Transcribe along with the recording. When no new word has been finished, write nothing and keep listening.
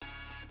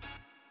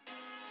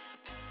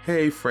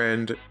Hey,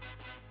 friend.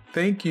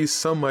 Thank you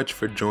so much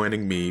for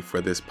joining me for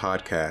this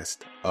podcast,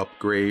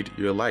 Upgrade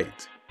Your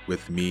Light,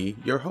 with me,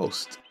 your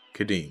host,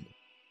 Kadeem.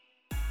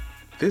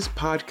 This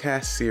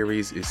podcast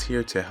series is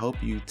here to help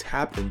you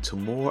tap into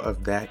more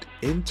of that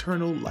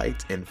internal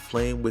light and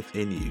flame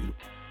within you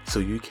so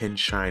you can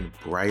shine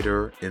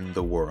brighter in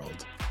the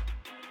world.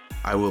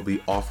 I will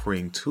be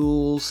offering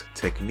tools,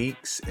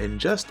 techniques, and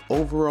just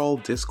overall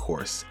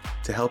discourse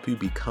to help you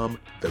become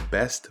the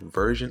best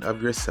version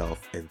of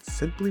yourself and,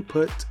 simply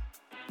put,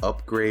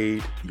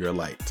 upgrade your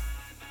light.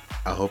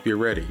 I hope you're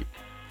ready.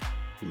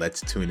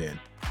 Let's tune in.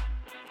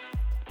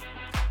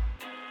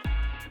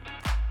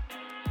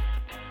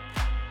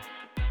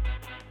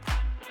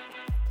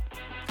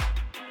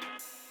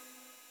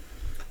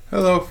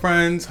 Hello,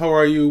 friends. How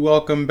are you?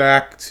 Welcome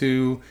back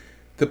to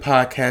the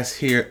podcast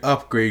here,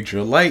 Upgrade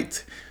Your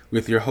Light,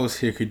 with your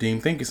host here,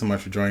 Kadeem. Thank you so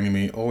much for joining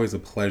me. Always a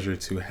pleasure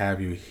to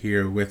have you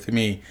here with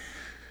me.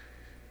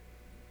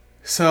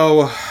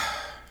 So,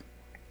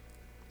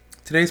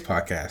 today's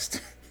podcast,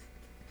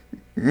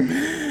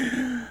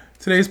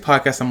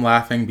 I'm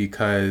laughing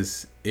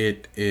because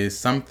it is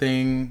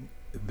something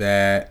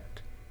that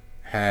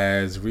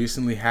has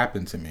recently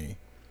happened to me,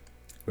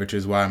 which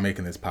is why I'm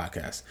making this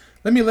podcast.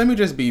 Let me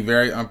just be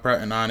very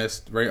upfront and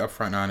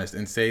honest,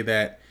 and say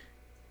that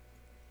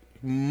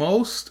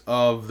most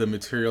of the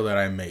material that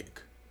I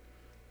make,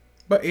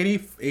 about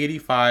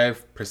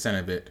 85%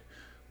 of it,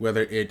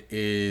 whether it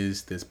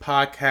is this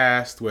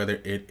podcast, whether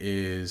it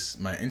is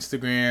my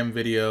Instagram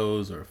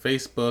videos or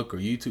Facebook or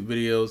YouTube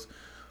videos,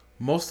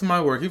 most of my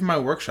work, even my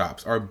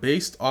workshops, are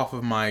based off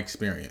of my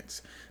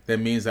experience. That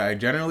means that I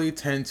generally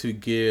tend to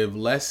give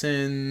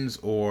lessons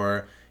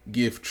or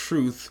give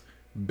truth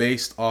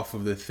based off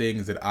of the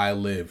things that I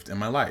lived in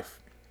my life.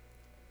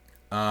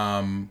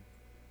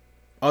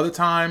 Other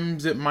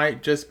times it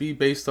might just be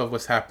based off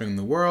what's happening in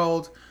the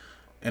world,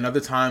 and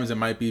other times it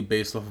might be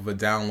based off of a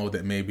download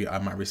that maybe I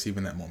might receive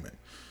in that moment.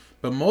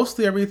 But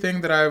mostly everything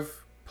that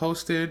I've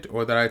posted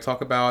or that I talk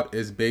about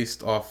is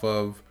based off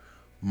of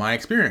my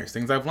experience,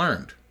 things I've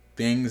learned,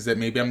 things that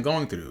maybe I'm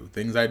going through,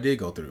 things I did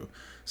go through.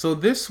 So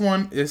this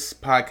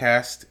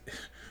podcast,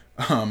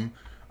 I'm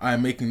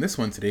making this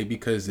one today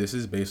because this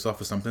is based off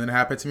of something that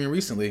happened to me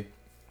recently.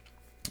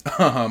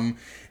 And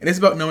it's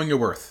about knowing your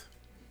worth.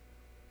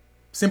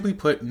 Simply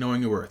put,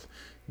 knowing your worth.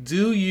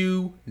 Do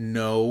you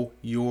know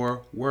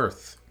your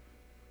worth?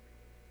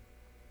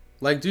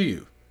 Like, do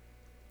you?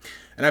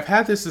 And I'm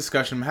having this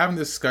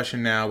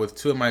discussion now with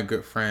two of my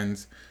good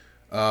friends.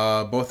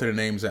 Both of their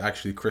names are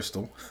actually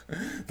Crystal.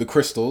 The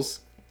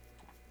Crystals.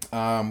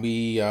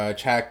 We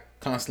chat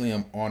constantly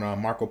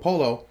on Marco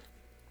Polo.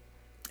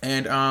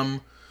 And,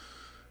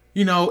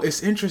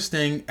 it's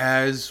interesting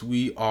as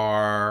we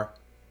are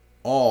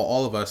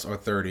all of us are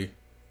 30.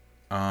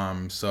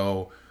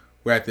 So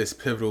we're at this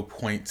pivotal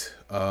point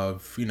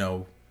of,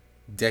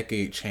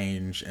 decade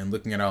change and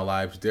looking at our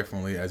lives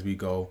differently as we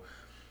go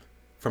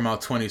from our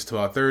 20s to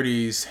our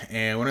 30s.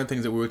 And one of the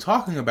things that we were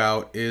talking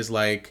about is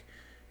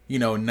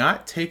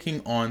not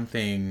taking on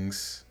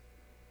things,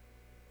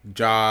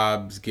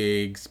 jobs,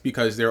 gigs,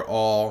 because we're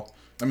all,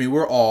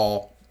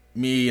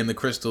 me and the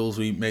Crystals,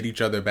 we met each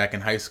other back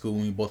in high school.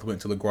 We both went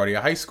to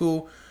LaGuardia High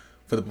School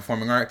for the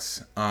performing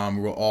arts. We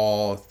were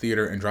all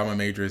theater and drama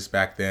majors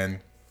back then.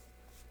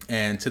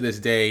 And to this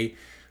day,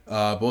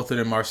 both of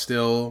them are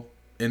still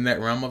in that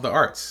realm of the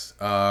arts.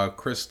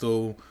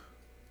 Crystal,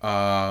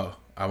 I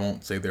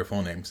won't say their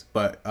full names,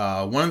 but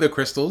one of the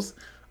Crystals,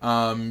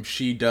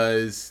 she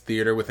does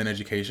theater within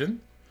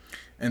education.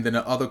 And then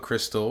the other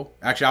Crystal,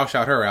 actually I'll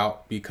shout her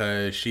out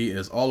because she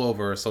is all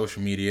over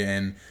social media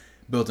and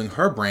building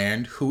her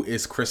brand, who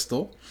is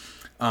Crystal.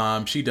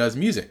 She does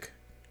music.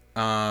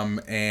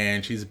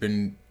 And she's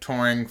been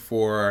touring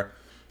for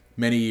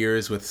many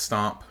years with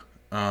Stomp,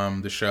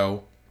 the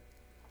show.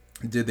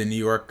 Did the New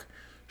York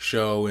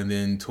show and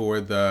then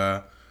toured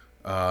the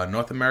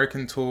North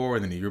American tour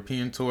and then the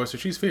European tour. So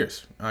she's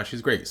fierce.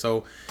 She's great.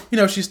 So,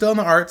 she's still in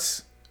the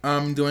arts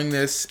doing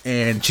this,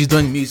 and she's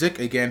doing music.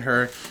 Again,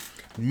 her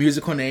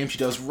musical name, she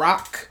does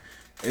rock.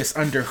 It's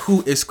under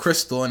Who is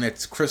Crystal, and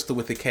it's Crystal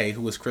with a K,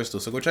 Who is Crystal.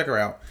 So go check her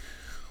out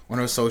on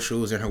her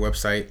socials and her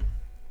website.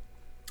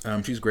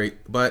 She's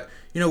great. But,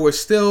 we're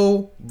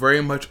still very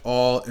much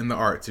all in the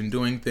arts and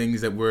doing things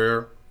that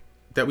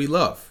we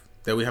love,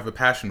 that we have a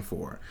passion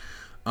for.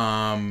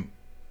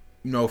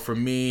 For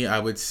me, I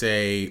would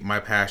say my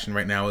passion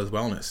right now is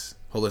wellness,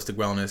 holistic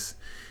wellness.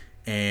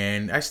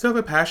 And I still have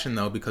a passion,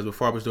 though, because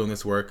before I was doing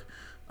this work,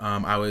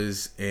 I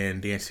was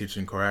in dance teaching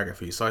and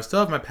choreography. So I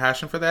still have my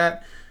passion for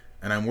that.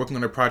 And I'm working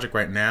on a project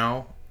right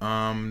now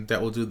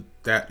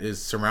that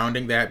is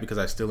surrounding that because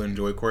I still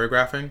enjoy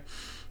choreographing.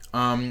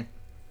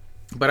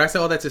 But I say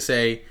all that to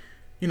say,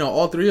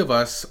 all three of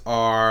us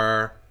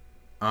are,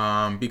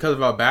 because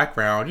of our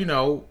background,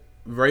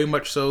 very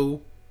much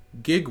so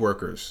gig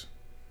workers.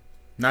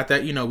 Not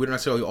that, we don't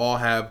necessarily all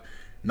have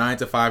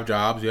 9-to-5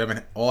 jobs. We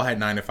haven't all had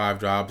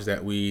 9-to-5 jobs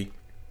that we,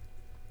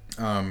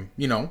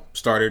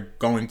 started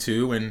going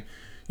to and,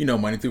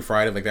 Monday through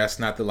Friday. Like, that's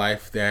not the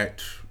life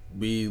that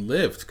we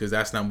lived, because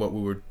that's not what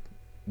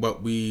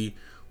we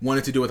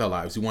wanted to do with our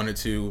lives. We wanted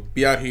to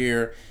be out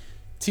here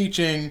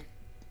teaching,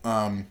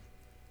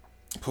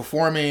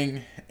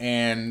 performing,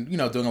 and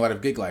doing a lot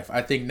of gig life.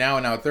 I think now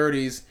in our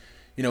 30s,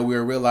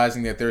 we're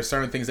realizing that there are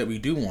certain things that we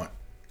do want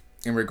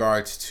in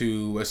regards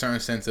to a certain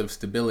sense of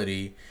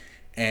stability,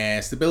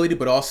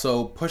 but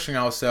also pushing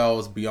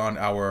ourselves beyond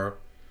our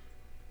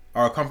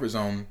comfort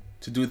zone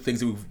to do things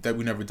that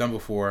we've never done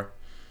before,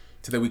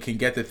 so that we can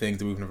get the things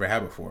that we've never had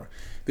before.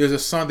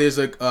 There's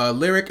a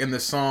lyric in the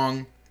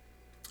song,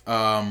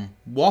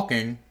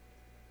 Walking.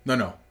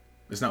 No,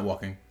 it's not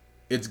Walking.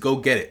 It's Go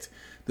Get It.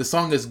 The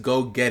song is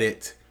Go Get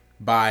It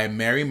by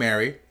Mary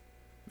Mary.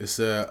 It's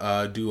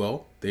a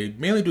duo. They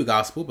mainly do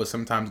gospel, but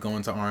sometimes go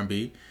into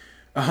R&B.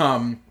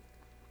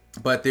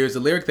 But there's a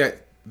lyric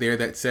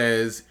that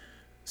says,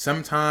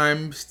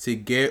 sometimes to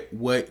get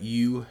what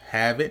you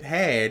haven't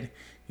had,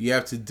 you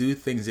have to do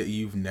things that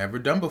you've never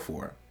done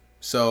before.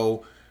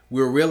 So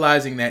we're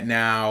realizing that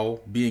now,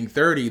 being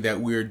 30, that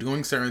we're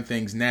doing certain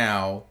things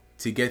now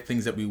to get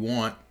things that we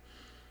want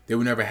that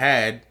we never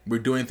had. We're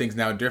doing things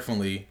now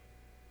differently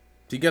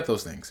to get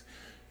those things.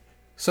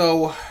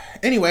 So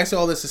anyway, I say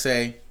all this to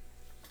say,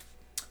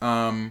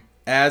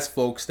 as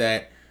folks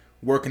that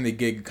work in the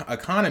gig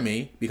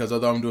economy, because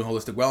although I'm doing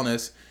holistic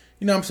wellness,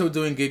 I'm still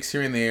doing gigs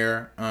here and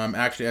there.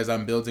 Actually, as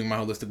I'm building my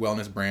holistic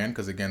wellness brand,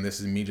 because again, this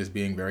is me just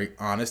being very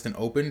honest and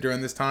open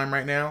during this time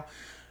right now.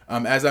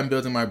 As I'm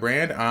building my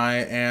brand,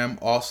 I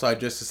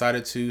just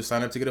decided to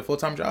sign up to get a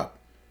full-time job.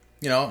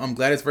 I'm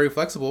glad it's very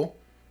flexible,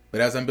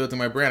 but as I'm building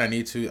my brand, I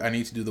need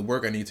to do the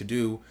work I need to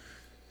do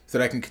so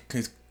that I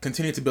can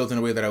continue to build in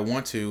a way that I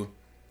want to.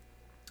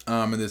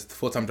 And this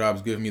full-time job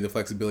is giving me the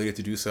flexibility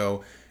to do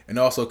so, and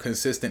also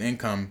consistent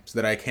income so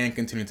that I can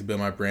continue to build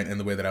my brand in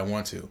the way that I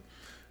want to.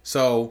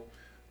 So,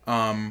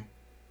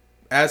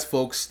 as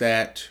folks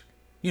that,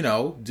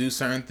 do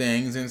certain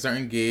things and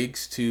certain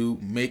gigs to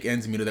make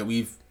ends meet that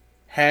we've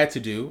had to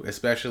do,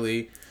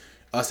 especially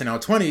us in our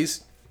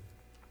 20s,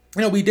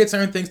 we did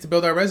certain things to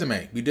build our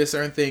resume. We did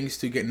certain things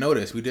to get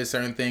noticed. We did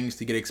certain things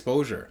to get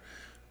exposure.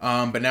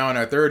 But now in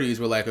our 30s,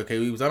 we're like, okay,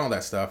 we've done all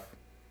that stuff.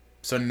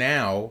 So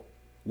now,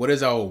 what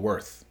is our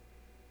worth?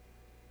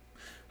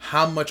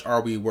 How much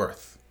are we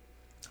worth?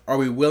 Are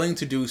we willing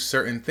to do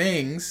certain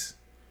things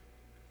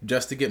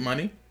just to get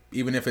money,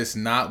 even if it's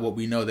not what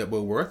we know that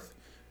we're worth?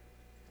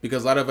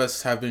 Because a lot of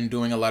us have been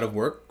doing a lot of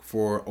work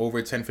for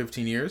over 10,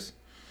 15 years.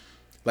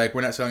 Like,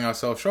 we're not selling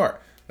ourselves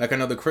short. Like, I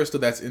know the Crystal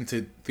that's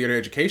into theater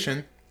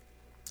education,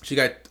 she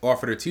got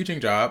offered a teaching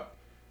job,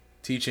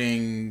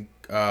 teaching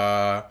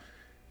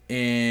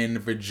in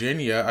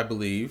Virginia, I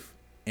believe,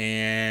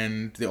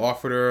 and they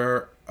offered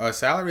her a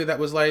salary that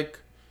was like,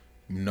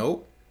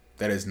 nope,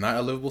 that is not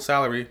a livable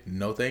salary.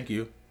 No, thank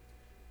you.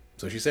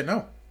 So she said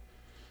no.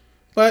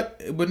 But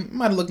it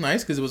might have looked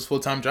nice because it was a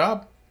full-time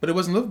job, but it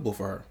wasn't livable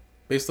for her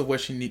based on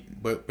what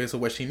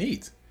she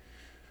needs.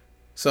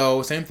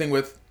 So same thing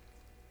with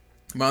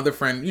my other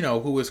friend,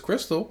 who is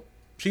Crystal.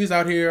 She's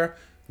out here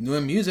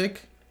doing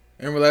music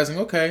and realizing,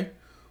 okay,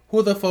 who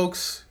are the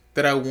folks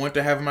that I want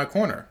to have in my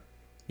corner?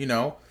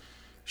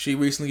 She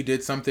recently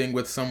did something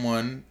with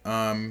someone,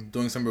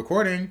 doing some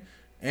recording,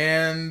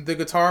 and the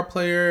guitar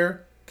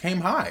player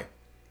came high.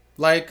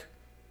 Like,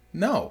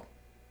 no.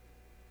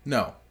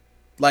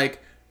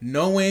 Like,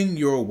 knowing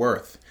your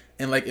worth.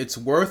 And like, it's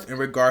worth in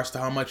regards to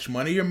how much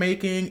money you're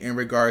making, in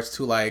regards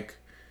to like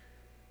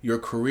your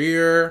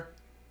career,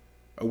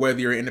 or whether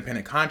you're an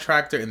independent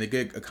contractor in the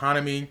gig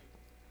economy.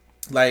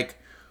 Like,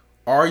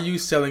 are you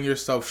selling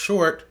yourself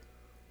short,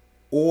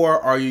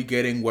 or are you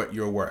getting what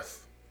you're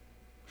worth?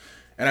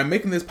 And I'm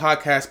making this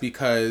podcast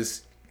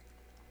because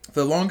for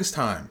the longest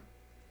time,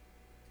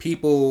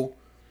 people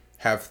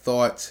have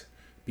thought,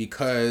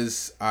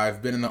 because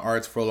I've been in the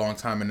arts for a long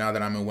time and now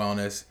that I'm in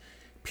wellness,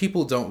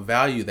 people don't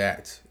value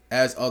that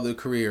as other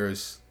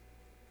careers,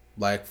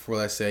 like, for,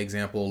 let's say,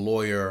 example, a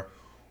lawyer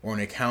or an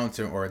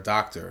accountant or a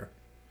doctor.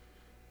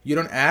 You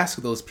don't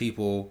ask those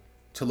people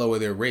to lower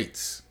their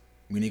rates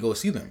when you go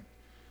see them.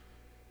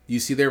 You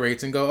see their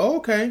rates and go, oh,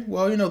 okay,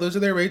 well, those are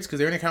their rates because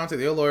they're an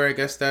accountant, they're a lawyer. I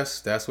guess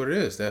that's what it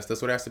is. That's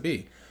what it has to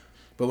be.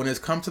 But when it's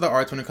come to the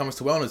arts, when it comes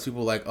to wellness,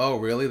 people are like, oh,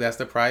 really? That's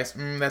the price?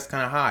 That's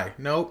kind of high.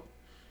 Nope.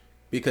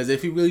 Because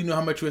if you really knew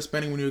how much you were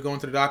spending when you were going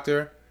to the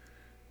doctor,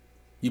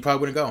 you probably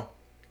wouldn't go.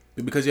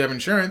 But because you have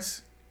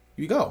insurance,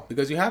 you go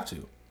because you have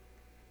to.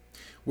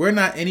 We're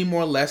not any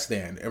more less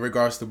than in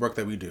regards to the work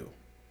that we do.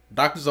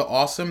 Doctors are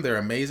awesome. They're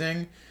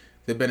amazing.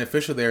 They're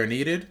beneficial. They're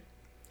needed.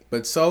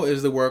 But so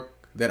is the work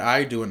that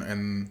I do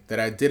and that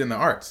I did in the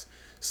arts.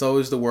 So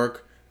is the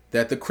work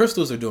that the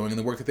Crystals are doing and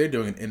the work that they're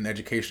doing in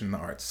education and the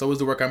arts. So is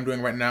the work I'm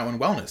doing right now in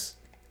wellness.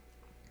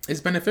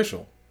 It's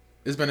beneficial.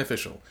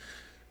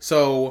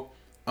 So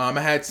I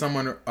had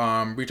someone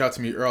reach out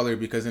to me earlier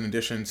because in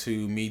addition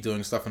to me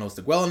doing stuff in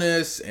holistic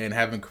wellness and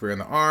having a career in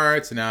the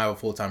arts and now I have a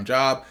full-time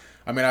job,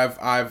 I mean,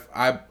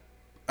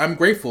 I'm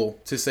grateful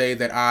to say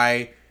that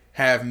I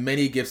have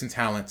many gifts and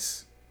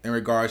talents in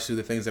regards to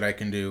the things that I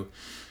can do.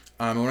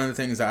 And one of the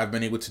things that I've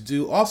been able to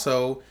do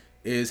also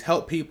is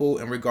help people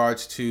in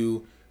regards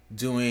to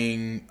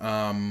doing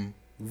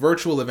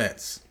virtual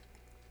events.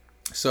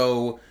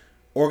 So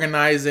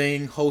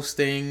organizing,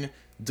 hosting,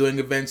 doing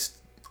events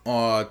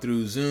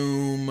through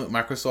Zoom,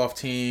 Microsoft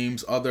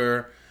Teams,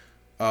 other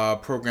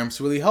programs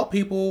to really help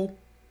people,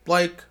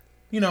 like,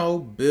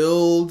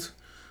 build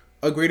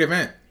a great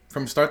event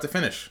from start to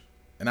finish.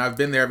 And I've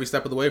been there every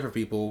step of the way for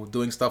people,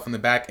 doing stuff in the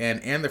back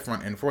end and the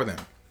front end for them.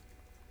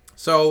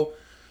 So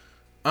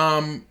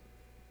I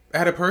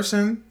had a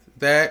person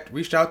that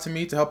reached out to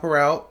me to help her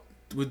out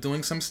with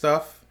doing some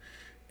stuff.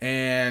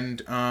 And,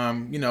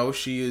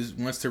 she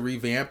wants to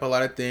revamp a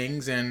lot of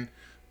things and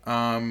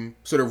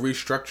sort of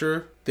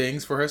restructure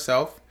things for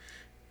herself.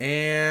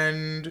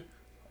 And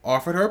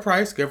offered her a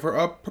price, gave her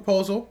a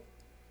proposal,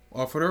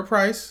 offered her a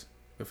price,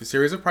 with a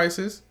series of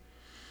prices.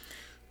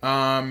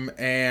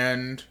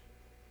 And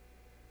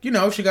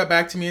she got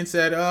back to me and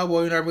said, "Oh,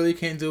 well, I really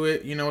can't do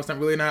it. It's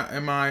not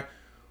in my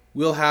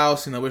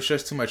wheelhouse. It's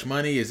just too much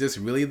money. Is this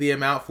really the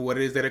amount for what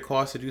it is that it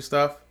costs to do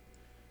stuff?"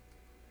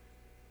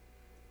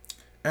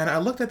 And I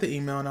looked at the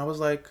email and I was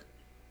like,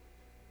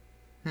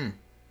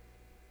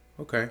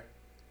 okay.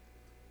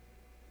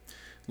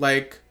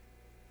 Like,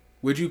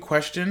 would you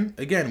question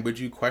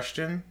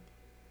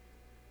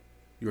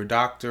your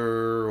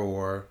doctor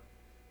or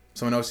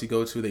someone else you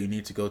go to that you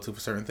need to go to for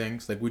certain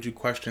things? Like, would you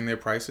question their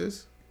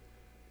prices?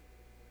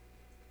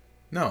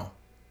 No,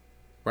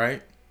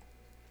 right?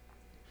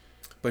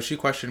 But she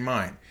questioned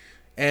mine.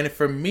 And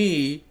for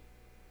me,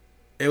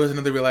 it was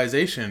another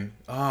realization.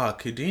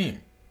 Kadeem,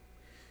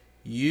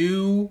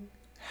 you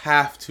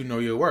have to know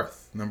your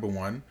worth, number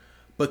one.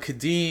 But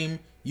Kadeem,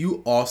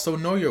 you also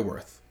know your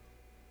worth.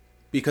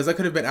 Because I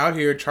could have been out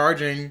here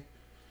charging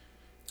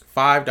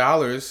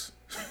 $5,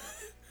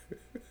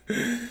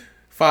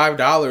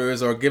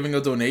 $5 or giving a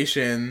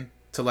donation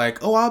to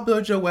I'll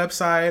build your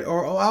website,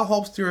 or I'll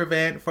host your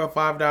event for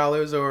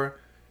 $5 or,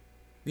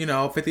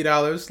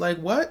 $50. Like,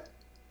 what?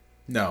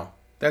 No,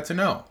 that's a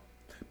no.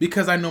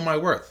 Because I know my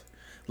worth.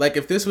 Like,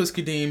 if this was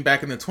Kadeem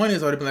back in the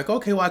 20s, I would have been like,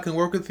 okay, well, I can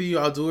work with you.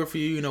 I'll do it for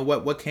you.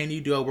 What can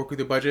you do? I'll work with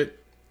your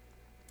budget.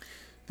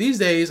 These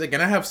days, again,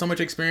 I have so much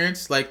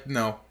experience. Like,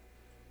 no.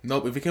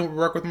 Nope. If you can't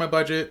work with my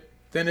budget,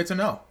 then it's a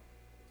no.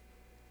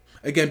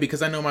 Again,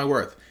 because I know my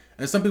worth.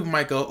 And some people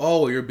might go,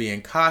 oh, well, you're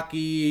being cocky.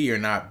 You're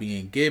not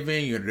being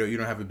giving. You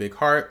don't have a big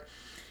heart.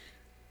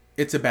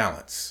 It's a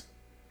balance.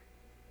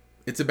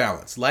 It's a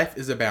balance. Life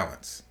is a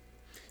balance.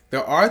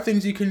 There are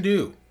things you can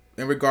do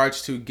in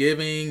regards to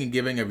giving and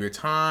giving of your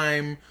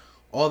time.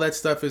 All that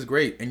stuff is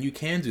great, and you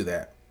can do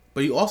that.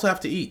 But you also have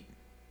to eat.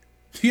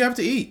 You have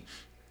to eat.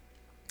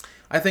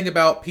 I think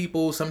about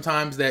people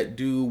sometimes that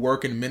do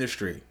work in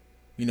ministry,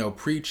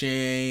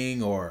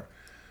 preaching or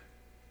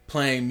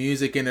playing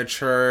music in a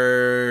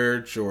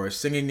church or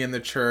singing in the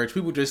church.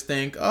 People just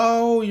think,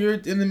 oh, you're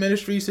in the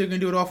ministry, so you can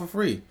do it all for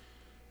free.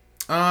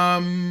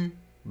 Bye.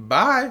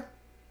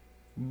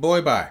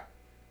 Boy, bye.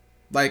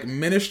 Like,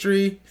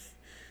 ministry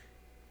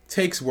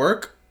takes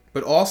work,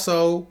 but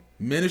also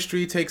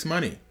ministry takes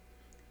money.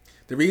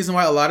 The reason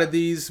why a lot of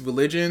these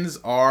religions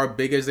are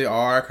big as they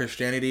are,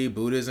 Christianity,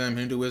 Buddhism,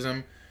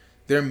 Hinduism,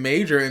 they're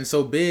major and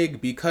so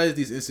big because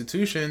these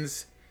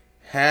institutions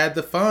had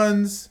the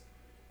funds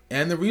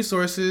and the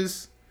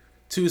resources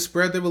to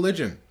spread the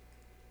religion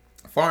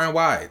far and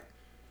wide.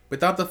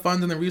 Without the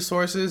funds and the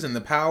resources and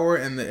the power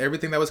and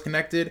everything that was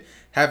connected,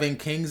 having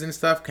kings and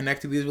stuff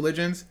connected to these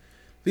religions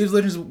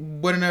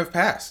wouldn't have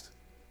passed.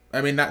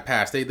 I mean, not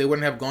passed. They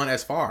wouldn't have gone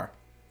as far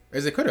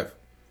as they could have.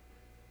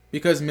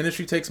 Because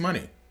ministry takes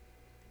money.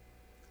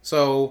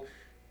 So,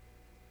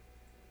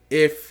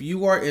 if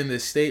you are in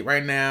this state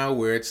right now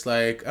where it's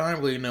like, I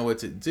don't really know what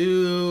to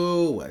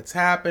do, what's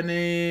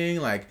happening,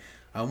 like,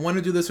 I want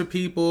to do this for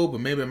people,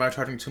 but maybe am I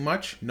charging too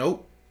much?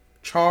 Nope.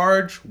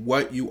 Charge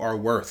what you are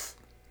worth.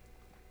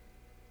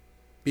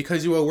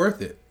 Because you are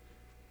worth it.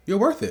 You're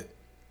worth it.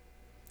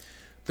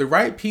 The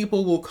right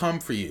people will come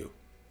for you.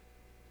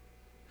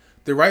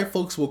 The right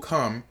folks will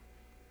come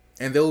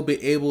and they'll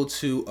be able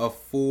to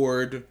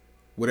afford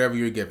whatever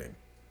you're giving.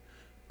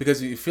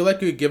 Because if you feel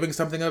like you're giving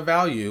something of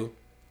value,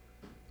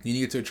 you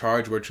need to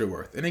charge what you're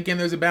worth. And again,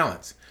 there's a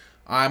balance.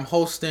 I'm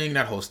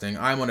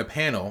on a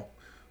panel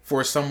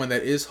for someone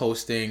that is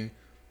hosting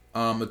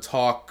a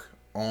talk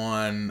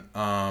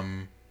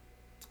on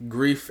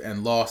grief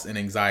and loss and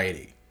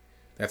anxiety.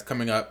 That's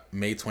coming up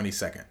May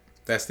 22nd.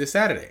 That's this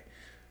Saturday.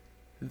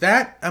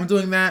 I'm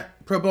doing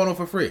that pro bono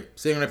for free,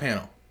 sitting on a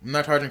panel. I'm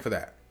not charging for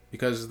that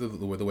because of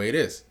the way it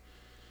is.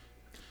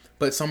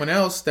 But someone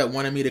else that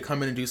wanted me to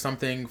come in and do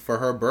something for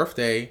her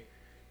birthday,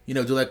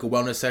 do like a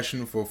wellness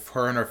session for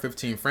her and her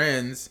 15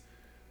 friends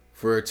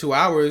for 2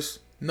 hours.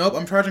 Nope,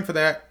 I'm charging for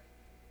that.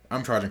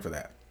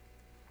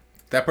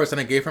 That person,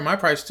 I gave her my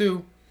price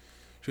too.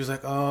 She was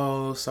like,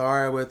 oh,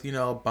 sorry with,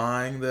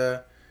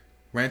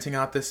 renting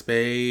out the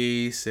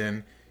space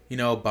and,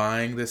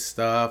 buying the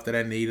stuff that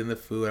I need in the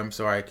food. I'm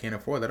sorry, I can't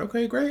afford that.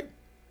 Okay, great.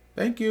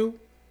 Thank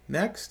you.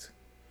 Next.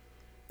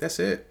 That's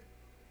it.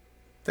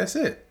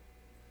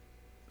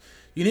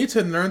 You need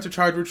to learn to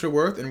charge what you're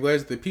worth and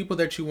realize the people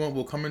that you want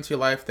will come into your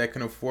life that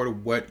can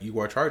afford what you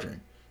are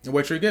charging and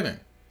what you're giving.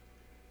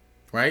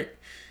 right?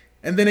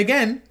 And then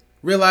again,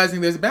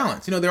 realizing there's a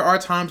balance. There are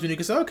times when you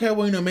can say, okay,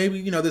 well,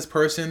 maybe, this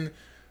person,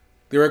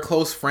 they're a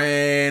close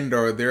friend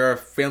or they're a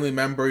family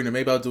member,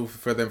 maybe I'll do it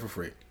for them for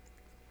free,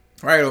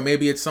 right? Or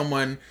maybe it's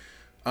someone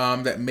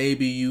that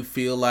maybe you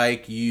feel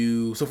like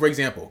so for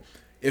example,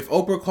 if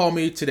Oprah called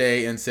me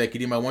today and said,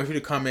 Kadeem, I want you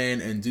to come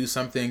in and do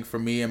something for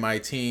me and my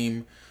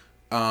team,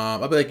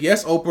 I'll be like,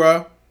 yes,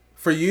 Oprah,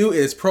 for you,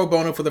 it's pro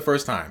bono for the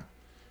first time,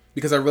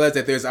 because I realize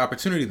that there's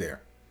opportunity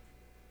there,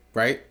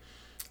 right?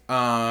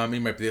 You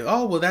might be,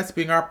 oh, well, that's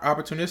being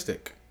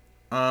opportunistic.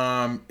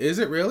 Is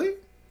it really?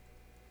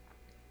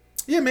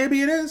 Yeah,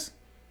 maybe it is.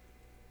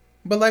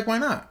 But why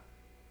not?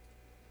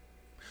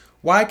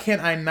 Why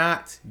can't I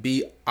not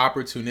be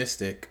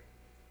opportunistic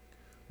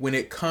when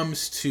it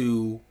comes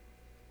to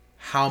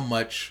how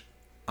much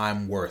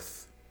I'm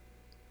worth?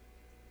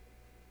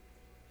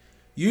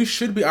 You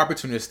should be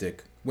opportunistic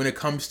when it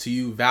comes to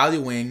you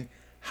valuing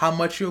how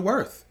much you're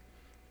worth,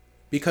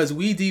 because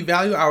we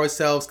devalue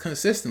ourselves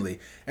consistently.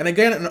 And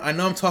again, I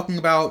know I'm talking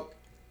about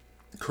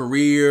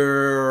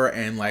career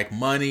and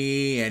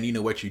money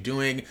and what you're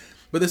doing,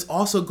 but this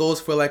also goes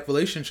for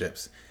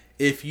relationships.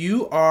 If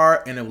you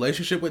are in a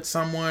relationship with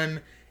someone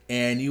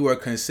and you are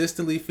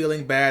consistently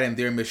feeling bad and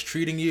they're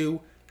mistreating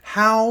you,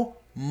 how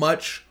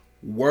much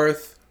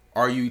worth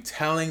are you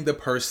telling the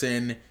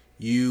person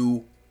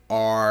you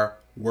are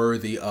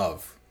worthy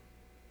of?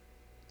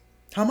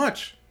 How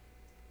much?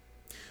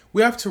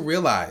 We have to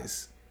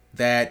realize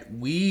that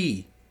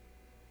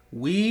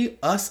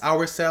us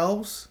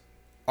ourselves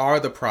are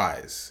the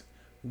prize.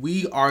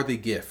 We are the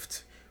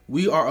gift.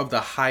 We are of the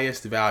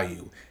highest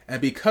value.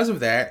 And because of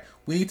that,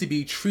 we need to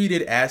be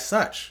treated as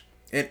such.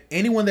 And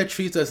anyone that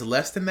treats us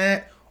less than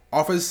that,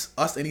 offers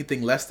us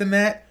anything less than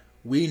that,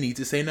 we need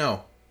to say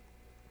no.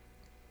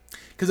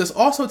 Because it's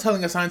also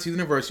telling a sign to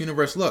the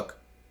universe, look,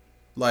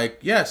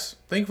 yes,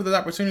 thank you for this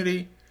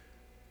opportunity.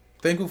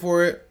 Thankful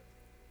for it.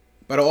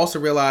 But I also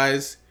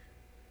realize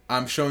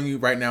I'm showing you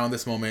right now in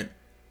this moment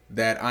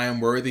that I am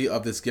worthy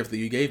of this gift that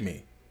you gave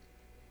me.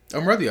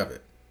 I'm worthy of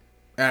it.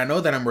 And I know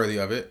that I'm worthy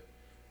of it.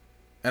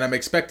 And I'm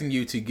expecting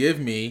you to give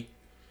me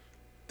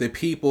the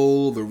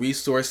people, the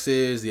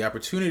resources, the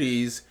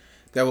opportunities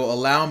that will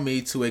allow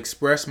me to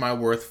express my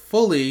worth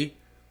fully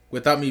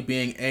without me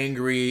being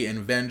angry and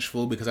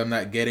vengeful because I'm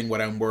not getting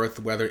what I'm worth,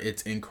 whether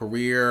it's in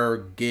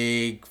career,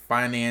 gig,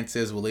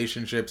 finances,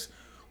 relationships,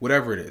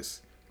 whatever it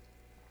is.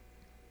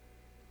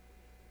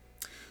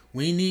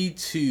 We need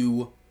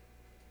to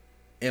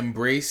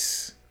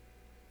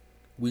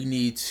we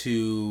need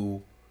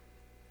to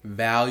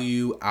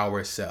value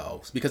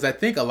ourselves, because I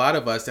think a lot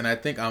of us, and I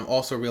think I'm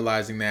also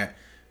realizing that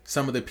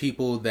some of the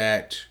people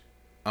that,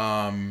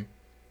 sometimes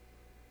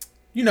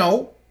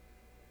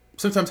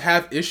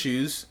have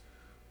issues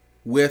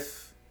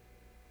with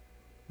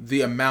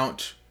the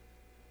amount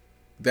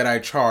that I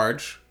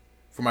charge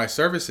for my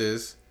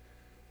services,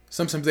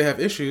 sometimes they have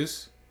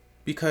issues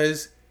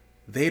because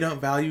they don't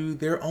value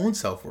their own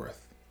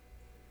self-worth.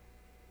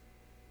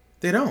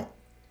 They don't.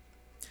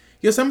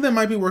 Yeah, some of them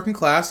might be working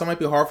class, so it might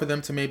be hard for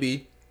them to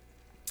maybe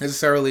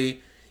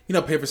necessarily,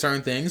 pay for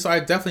certain things. So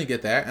I definitely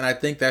get that, and I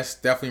think that's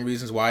definitely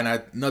reasons why. And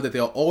I know that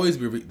there will always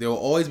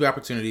be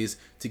opportunities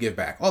to give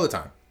back all the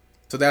time.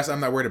 So I'm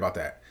not worried about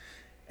that.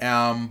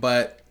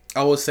 But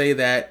I will say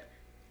that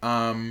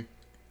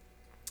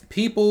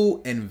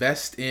people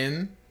invest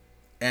in,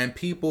 and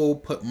people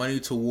put money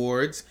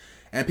towards,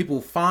 and people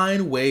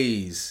find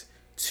ways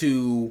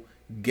to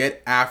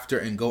get after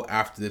and go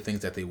after the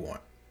things that they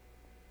want.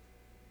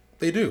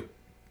 They do.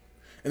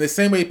 In the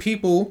same way,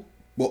 people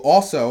will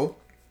also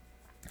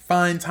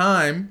find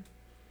time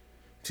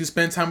to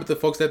spend time with the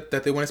folks that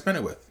they want to spend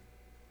it with.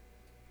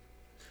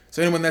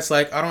 So anyone that's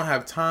like, I don't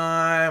have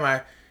time,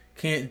 I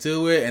can't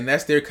do it, and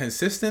that's their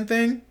consistent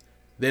thing,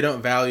 they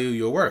don't value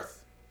your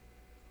worth.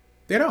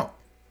 They don't.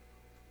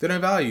 They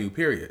don't value you,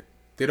 period.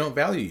 They don't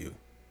value you.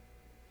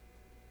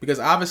 Because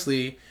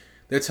obviously,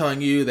 they're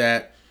telling you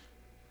that,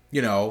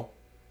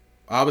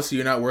 obviously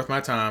you're not worth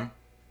my time.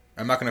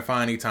 I'm not going to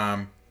find any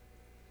time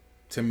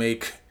to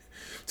make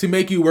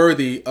you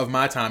worthy of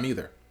my time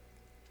either.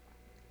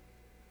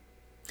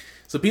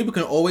 So people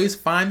can always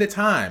find the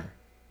time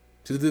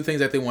to do the things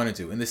that they want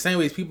to do. In the same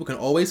way, people can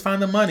always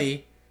find the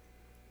money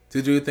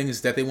to do the things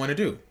that they want to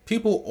do.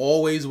 People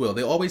always will.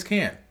 They always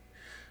can.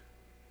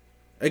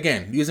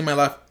 Again, using my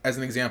life as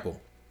an example.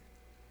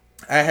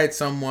 I had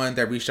someone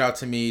that reached out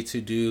to me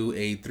to do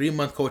a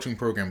 3-month coaching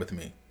program with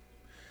me.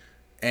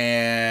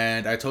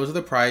 And I told her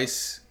the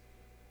price.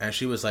 And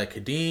she was like,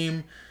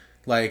 Kadeem,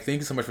 thank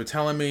you so much for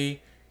telling me,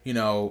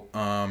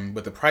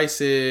 what the price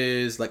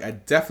is. I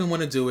definitely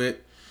want to do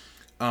it.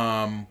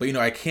 But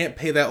I can't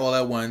pay that all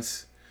at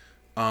once.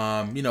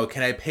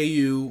 Can I pay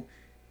you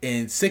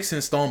in 6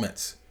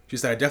 installments? She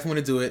said, I definitely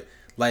want to do it.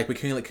 But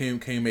can you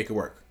make it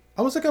work?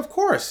 I was like, of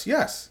course.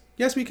 Yes,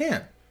 we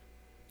can.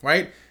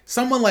 Right?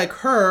 Someone like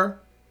her,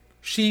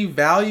 she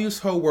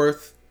values her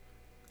worth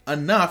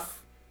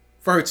enough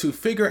for her to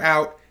figure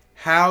out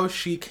how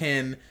she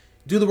can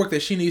do the work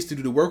that she needs to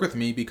do to work with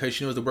me, because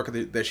she knows the work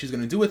that she's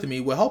going to do with me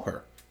will help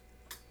her.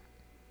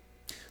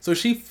 So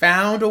she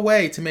found a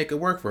way to make it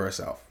work for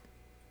herself.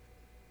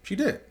 She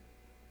did.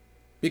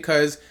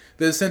 Because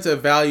there's a sense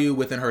of value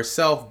within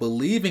herself,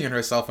 believing in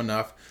herself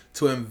enough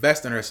to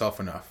invest in herself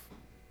enough.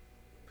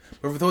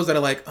 But for those that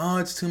are like, oh,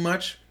 it's too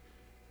much,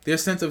 their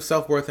sense of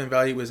self-worth and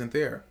value isn't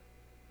there.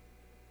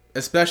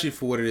 Especially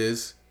for what it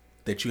is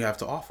that you have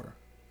to offer.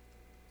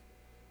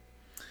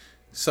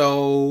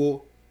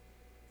 So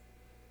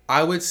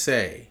I would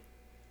say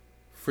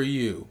for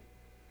you,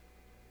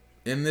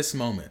 in this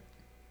moment,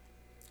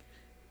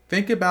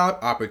 think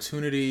about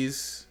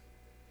opportunities,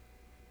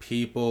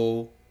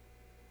 people,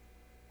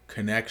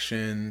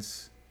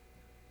 connections,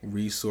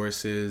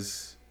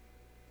 resources,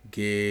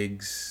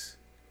 gigs,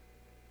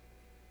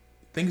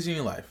 things in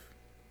your life.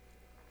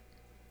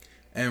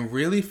 And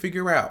really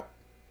figure out,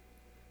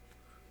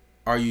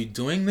 are you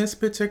doing this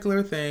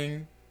particular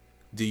thing?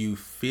 Do you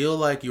feel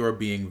like you are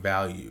being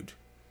valued?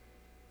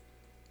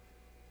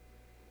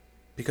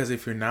 Because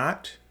if you're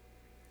not,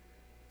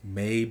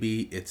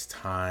 maybe it's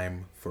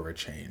time for a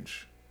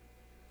change.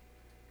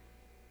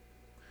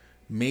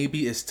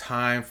 Maybe it's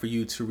time for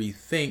you to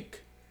rethink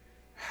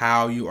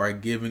how you are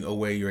giving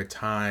away your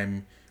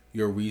time,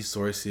 your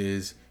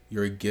resources,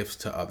 your gifts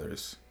to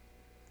others.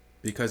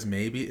 Because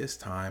maybe it's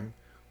time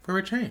for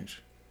a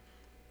change.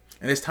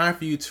 And it's time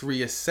for you to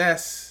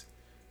reassess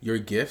your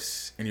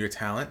gifts and your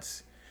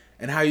talents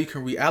and how you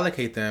can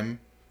reallocate them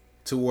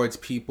towards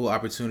people,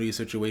 opportunities,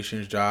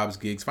 situations, jobs,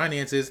 gigs,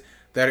 finances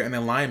that are in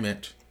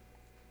alignment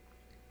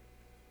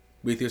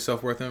with your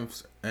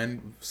self-worth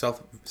and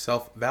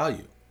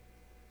self-value.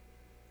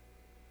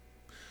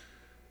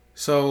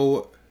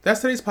 So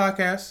that's today's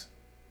podcast.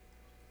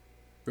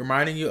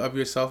 Reminding you of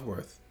your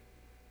self-worth.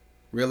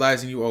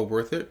 Realizing you are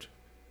worth it.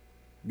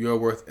 You are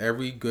worth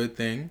every good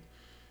thing.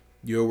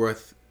 You're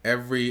worth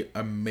every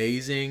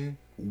amazing,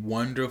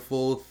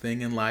 wonderful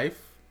thing in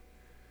life.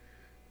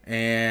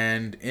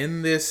 And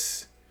in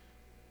this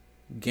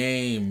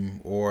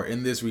game or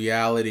in this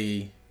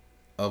reality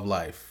of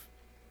life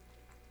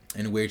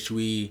in which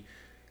we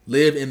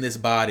live in this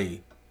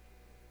body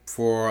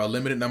for a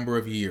limited number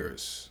of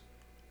years,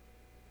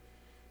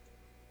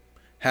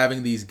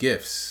 having these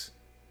gifts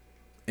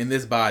in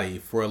this body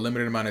for a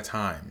limited amount of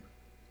time,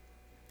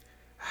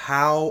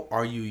 how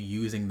are you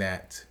using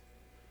that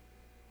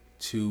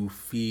to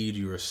feed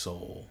your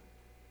soul?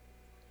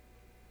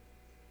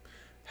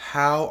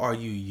 How are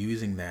you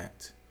using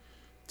that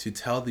to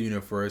tell the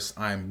universe,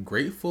 I'm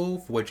grateful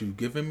for what you've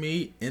given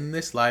me in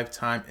this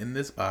lifetime, in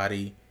this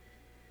body,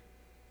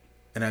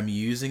 and I'm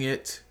using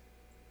it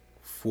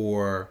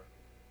for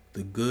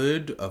the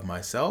good of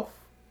myself,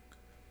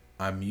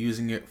 I'm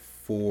using it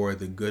for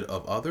the good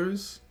of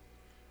others,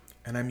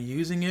 and I'm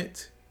using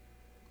it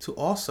to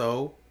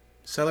also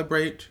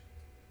celebrate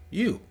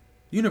you,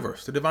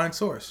 universe, the divine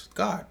source,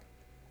 God.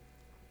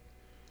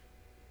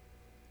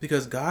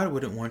 Because God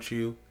wouldn't want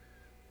you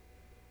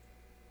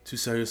to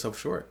sell yourself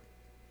short.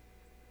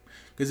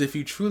 Because if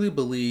you truly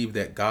believe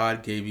that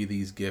God gave you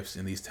these gifts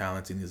and these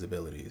talents and these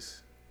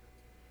abilities,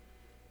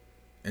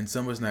 and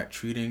someone's not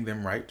treating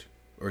them right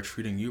or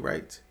treating you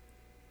right,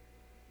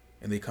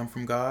 and they come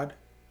from God,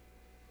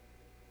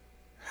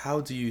 how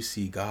do you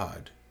see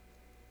God?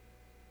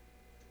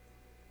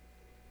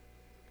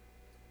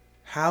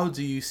 How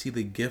do you see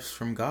the gifts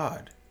from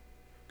God?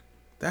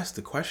 That's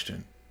the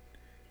question.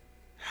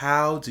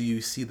 How do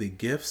you see the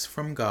gifts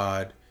from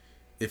God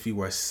if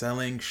you are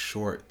selling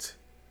short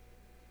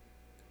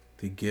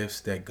the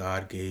gifts that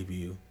God gave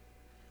you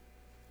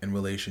in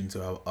relation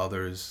to how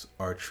others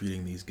are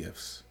treating these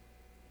gifts?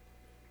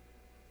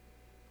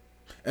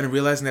 And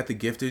realizing that the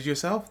gift is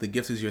yourself. The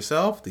gift is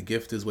yourself. The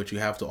gift is what you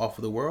have to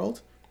offer the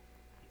world.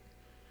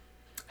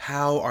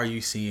 How are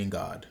you seeing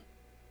God?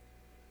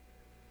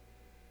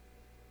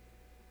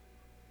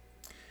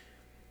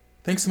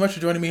 Thanks so much for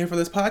joining me here for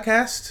this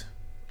podcast.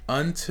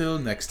 Until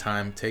next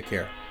time, take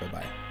care.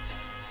 Bye-bye.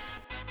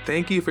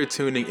 Thank you for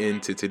tuning in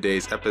to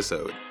today's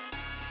episode.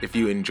 If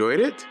you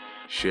enjoyed it,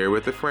 share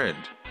with a friend.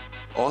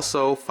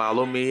 Also,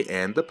 follow me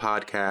and the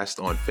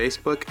podcast on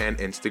Facebook and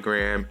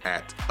Instagram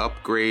at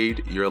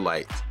Upgrade Your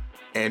Light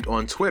and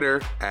on Twitter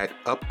at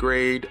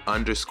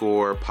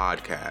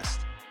Upgrade_podcast.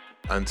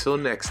 Until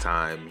next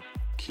time,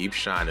 keep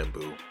shining,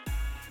 boo.